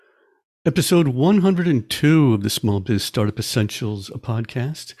Episode 102 of the Small Biz Startup Essentials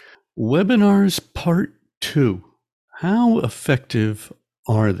podcast. Webinars Part 2. How effective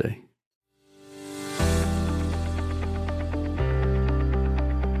are they?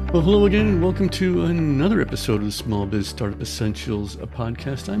 Well, hello again, and welcome to another episode of the Small Biz Startup Essentials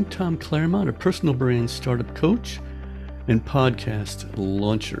podcast. I'm Tom Claremont, a personal brand startup coach and podcast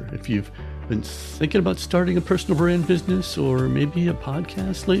launcher. If you've been thinking about starting a personal brand business or maybe a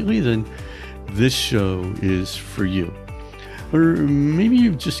podcast lately, then this show is for you. Or maybe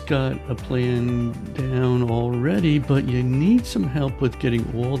you've just got a plan down already, but you need some help with getting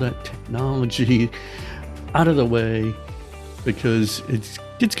all that technology out of the way because it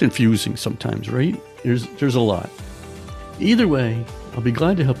gets confusing sometimes, right? There's a lot. Either way, I'll be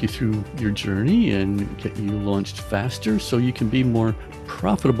glad to help you through your journey and get you launched faster so you can be more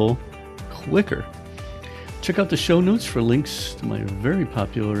profitable quicker. Check out the show notes for links to my very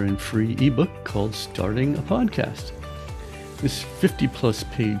popular and free ebook called Starting a Podcast. This 50-plus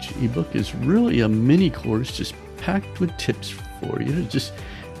page ebook is really a mini course just packed with tips for you to just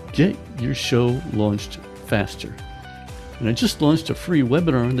get your show launched faster. And I just launched a free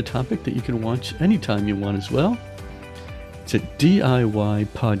webinar on the topic that you can watch anytime you want as well. It's at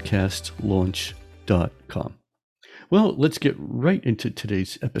DIYpodcastlaunch.com. Well, let's get right into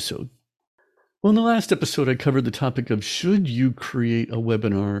today's episode. Well, in the last episode, I covered the topic of should you create a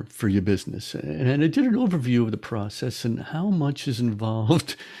webinar for your business? And I did an overview of the process and how much is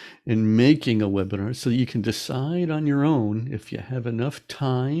involved in making a webinar so that you can decide on your own if you have enough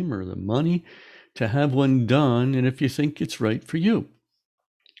time or the money to have one done and if you think it's right for you.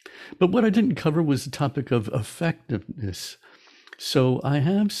 But what I didn't cover was the topic of effectiveness. So I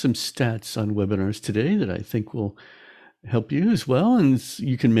have some stats on webinars today that I think will help you as well, and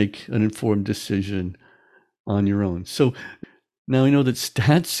you can make an informed decision on your own. So now I know that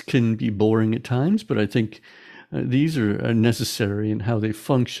stats can be boring at times, but I think these are necessary in how they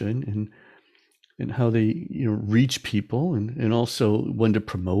function and how they reach people and also when to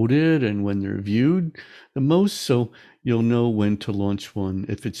promote it and when they're viewed the most, so you'll know when to launch one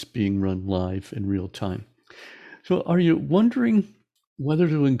if it's being run live in real time. So are you wondering whether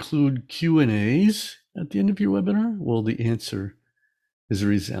to include Q&As at the end of your webinar? Well, the answer is a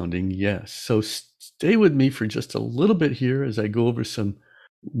resounding yes. So stay with me for just a little bit here as I go over some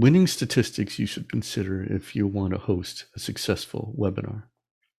winning statistics you should consider if you want to host a successful webinar.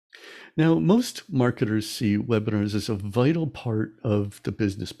 Now, most marketers see webinars as a vital part of the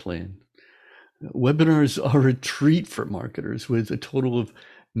business plan. Webinars are a treat for marketers, with a total of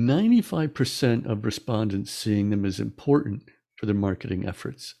 95% of respondents seeing them as important for their marketing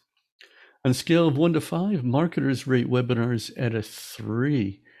efforts. On a scale of 1 to 5, marketers rate webinars at a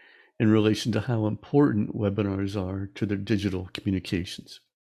 3 in relation to how important webinars are to their digital communications.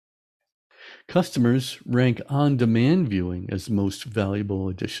 Customers rank on-demand viewing as the most valuable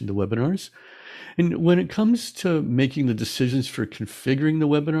addition to webinars. And when it comes to making the decisions for configuring the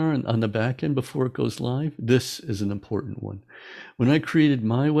webinar on the back end before it goes live, this is an important one. When I created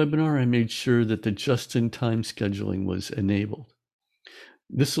my webinar, I made sure that the just-in-time scheduling was enabled.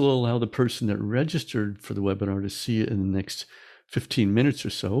 This will allow the person that registered for the webinar to see it in the next 15 minutes or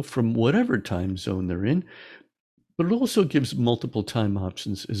so from whatever time zone they're in, but it also gives multiple time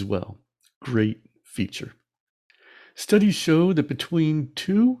options as well. Great feature. Studies show that between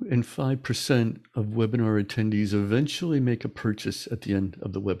 2 and 5% of webinar attendees eventually make a purchase at the end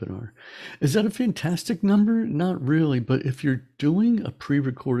of the webinar. Is that a fantastic number? Not really, but if you're doing a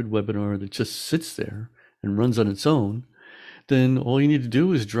pre-recorded webinar that just sits there and runs on its own, then all you need to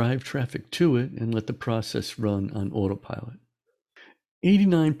do is drive traffic to it and let the process run on autopilot.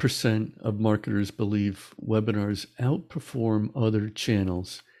 89% of marketers believe webinars outperform other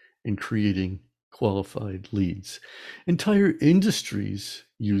channels in creating qualified leads. Entire industries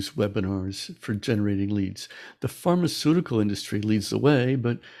use webinars for generating leads. The pharmaceutical industry leads the way,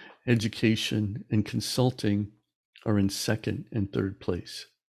 but education and consulting are in second and third place.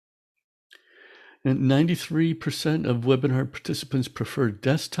 And 93% of webinar participants prefer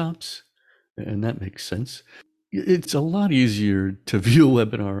desktops, and that makes sense. It's a lot easier to view a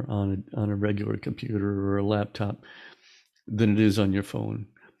webinar on a regular computer or a laptop than it is on your phone,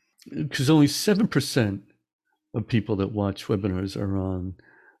 because only 7% of people that watch webinars are on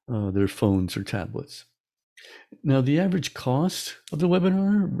their phones or tablets. Now, the average cost of the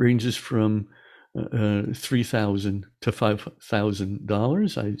webinar ranges from $3,000 to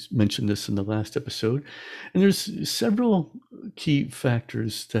 $5,000. I mentioned this in the last episode. And there's several key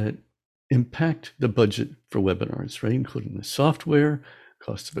factors that impact the budget for webinars, right? Including the software,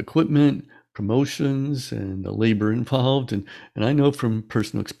 cost of equipment, promotions and the labor involved. And I know from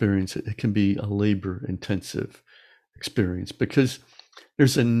personal experience, it can be a labor intensive experience because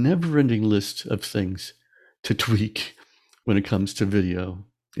there's a never ending list of things to tweak when it comes to video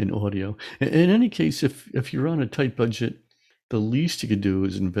and audio. In any case, if you're on a tight budget, the least you could do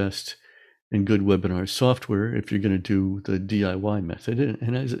is invest in good webinar software if you're going to do the DIY method.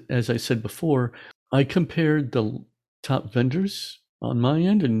 And as I said before, I compared the top vendors on my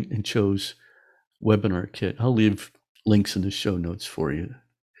end and chose Webinar Kit. I'll leave links in the show notes for you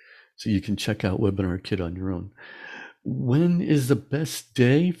so you can check out Webinar Kit on your own. When is the best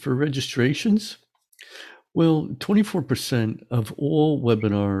day for registrations? Well, 24% of all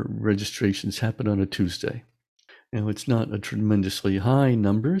webinar registrations happen on a Tuesday. Now, it's not a tremendously high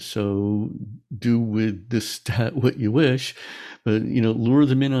number, so do with this stat what you wish, but lure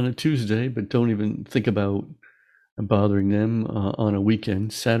them in on a Tuesday, but don't even think about bothering them on a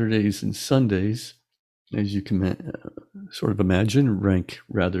weekend. Saturdays and Sundays, as you can sort of imagine, rank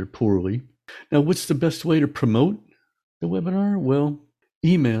rather poorly. Now, what's the best way to promote the webinar? Well,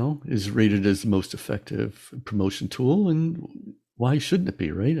 email is rated as the most effective promotion tool, and why shouldn't it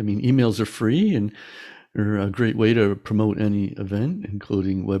be, right? I mean, emails are free and are a great way to promote any event,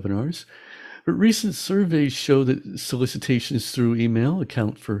 including webinars. But recent surveys show that solicitations through email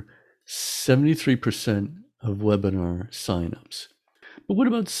account for 73% of webinar signups. But what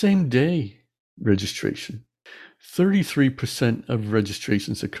about same-day registration? 33% of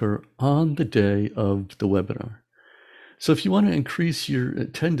registrations occur on the day of the webinar. So if you want to increase your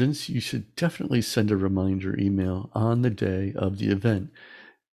attendance, you should definitely send a reminder email on the day of the event.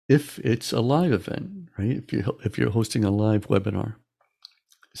 If it's a live event, right? If you're hosting a live webinar.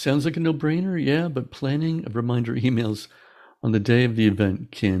 Sounds like a no-brainer, yeah, but planning reminder emails on the day of the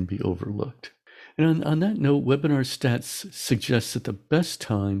event can be overlooked. And on that note, Webinar Stats suggests that the best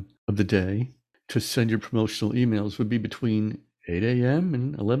time of the day to send your promotional emails would be between 8 a.m.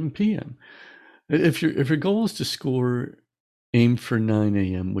 and 11 p.m. If your goal is to score, aim for 9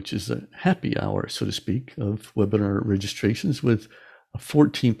 a.m., which is a happy hour, so to speak, of webinar registrations with a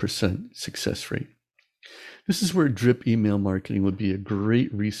 14% success rate. This is where drip email marketing would be a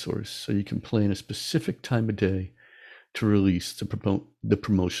great resource, so you can plan a specific time of day to release the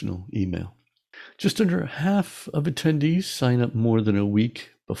promotional email. Just under half of attendees sign up more than a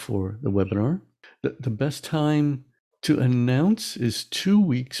week before the webinar. The best time to announce is 2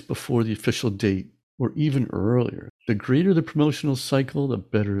 weeks before the official date, or even earlier. The greater the promotional cycle, the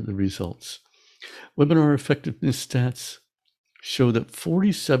better the results. Webinar effectiveness stats show that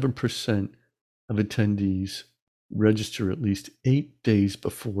 47% of attendees register at least 8 days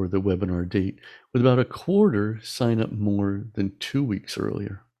before the webinar date, with about a quarter sign up more than 2 weeks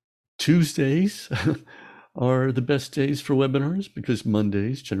earlier. Tuesdays are the best days for webinars because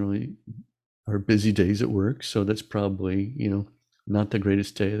Mondays generally are busy days at work. So that's probably, not the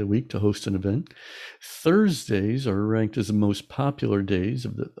greatest day of the week to host an event. Thursdays are ranked as the most popular days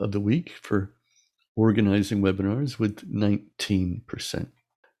of the week for organizing webinars with 19%.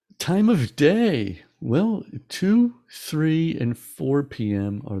 Time of day. Well, 2, 3, and 4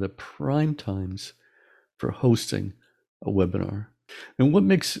 p.m. are the prime times for hosting a webinar. And what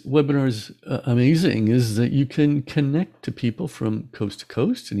makes webinars amazing is that you can connect to people from coast to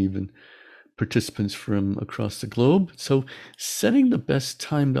coast and even participants from across the globe. So setting the best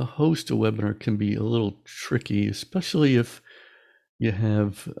time to host a webinar can be a little tricky, especially if you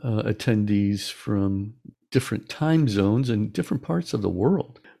have attendees from different time zones and different parts of the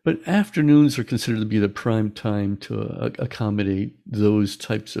world. But afternoons are considered to be the prime time to accommodate those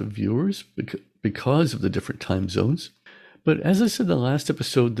types of viewers because of the different time zones. But as I said in the last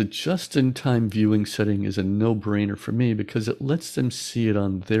episode, the just-in-time viewing setting is a no-brainer for me because it lets them see it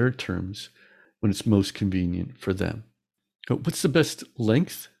on their terms when it's most convenient for them. What's the best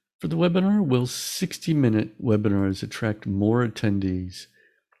length for the webinar? Well, 60-minute webinars attract more attendees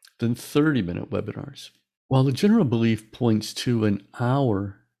than 30-minute webinars. While the general belief points to an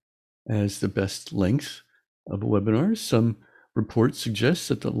hour as the best length of a webinar, some reports suggest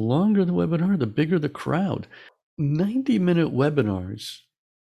that the longer the webinar, the bigger the crowd. 90-minute webinars,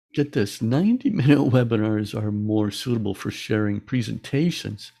 get this, 90-minute webinars are more suitable for sharing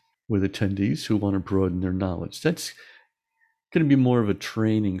presentations with attendees who want to broaden their knowledge. That's going to be more of a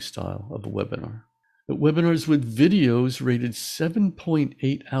training style of a webinar. But webinars with videos rated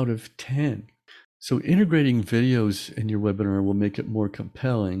 7.8 out of 10. So integrating videos in your webinar will make it more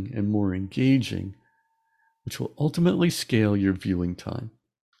compelling and more engaging, which will ultimately scale your viewing time.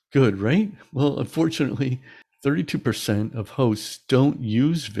 Good, right? Well, unfortunately, 32% of hosts don't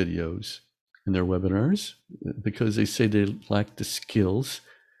use videos in their webinars because they say they lack the skills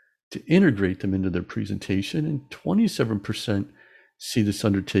to integrate them into their presentation, and 27% see this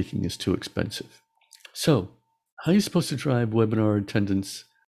undertaking as too expensive. So, how are you supposed to drive webinar attendance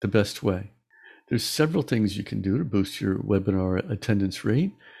the best way? There's several things you can do to boost your webinar attendance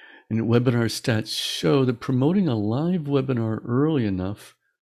rate. And webinar stats show that promoting a live webinar early enough,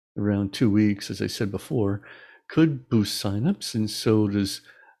 around 2 weeks, as I said before, could boost signups, and so does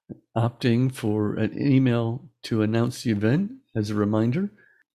opting for an email to announce the event as a reminder.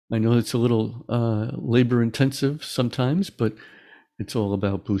 I know it's a little labor intensive sometimes, but it's all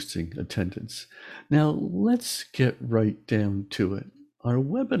about boosting attendance. Now, let's get right down to it. Are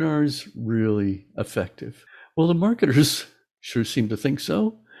webinars really effective? Well, the marketers sure seem to think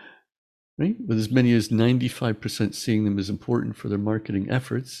so, right? With as many as 95% seeing them as important for their marketing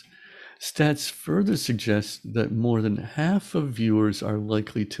efforts. Stats further suggest that more than half of viewers are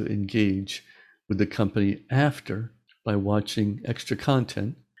likely to engage with the company after by watching extra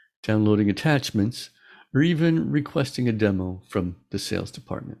content, downloading attachments, or even requesting a demo from the sales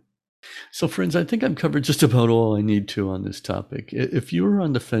department. So friends, I think I've covered just about all I need to on this topic. If you're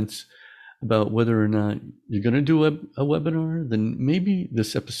on the fence about whether or not you're going to do a webinar, then maybe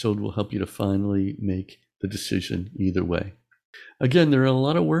this episode will help you to finally make the decision either way. Again, they're a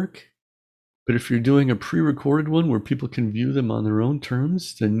lot of work, but if you're doing a pre-recorded one where people can view them on their own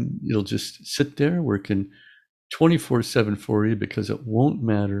terms, then you'll just sit there working 24/7 for you, because it won't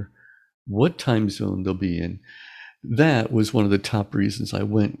matter what time zone they'll be in. That was one of the top reasons I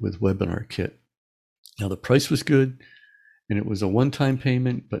went with Webinar Kit. Now, the price was good, and it was a one-time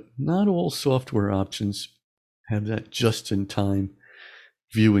payment, but not all software options have that just-in-time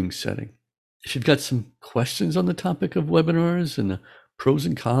viewing setting. If you've got some questions on the topic of webinars and the pros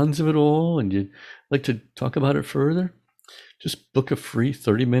and cons of it all, and you'd like to talk about it further, just book a free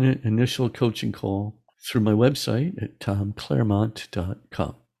 30-minute initial coaching call through my website at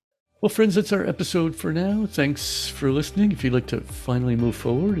tomclaremont.com. Well, friends, that's our episode for now. Thanks for listening. If you'd like to finally move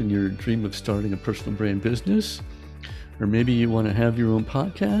forward in your dream of starting a personal brand business, or maybe you want to have your own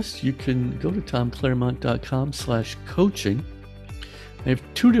podcast, you can go to tomclaremont.com/coaching. I have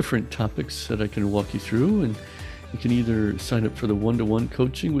 2 different topics that I can walk you through, and you can either sign up for the one-to-one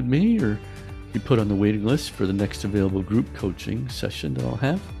coaching with me, or be put on the waiting list for the next available group coaching session that I'll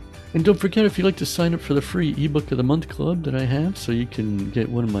have. And don't forget, if you'd like to sign up for the free ebook of the month club that I have, so you can get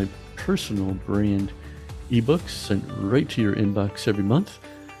one of my personal brand ebooks sent right to your inbox every month,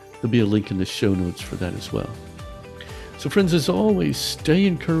 there'll be a link in the show notes for that as well. So friends, as always, stay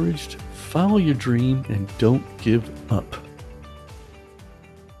encouraged, follow your dream, and don't give up.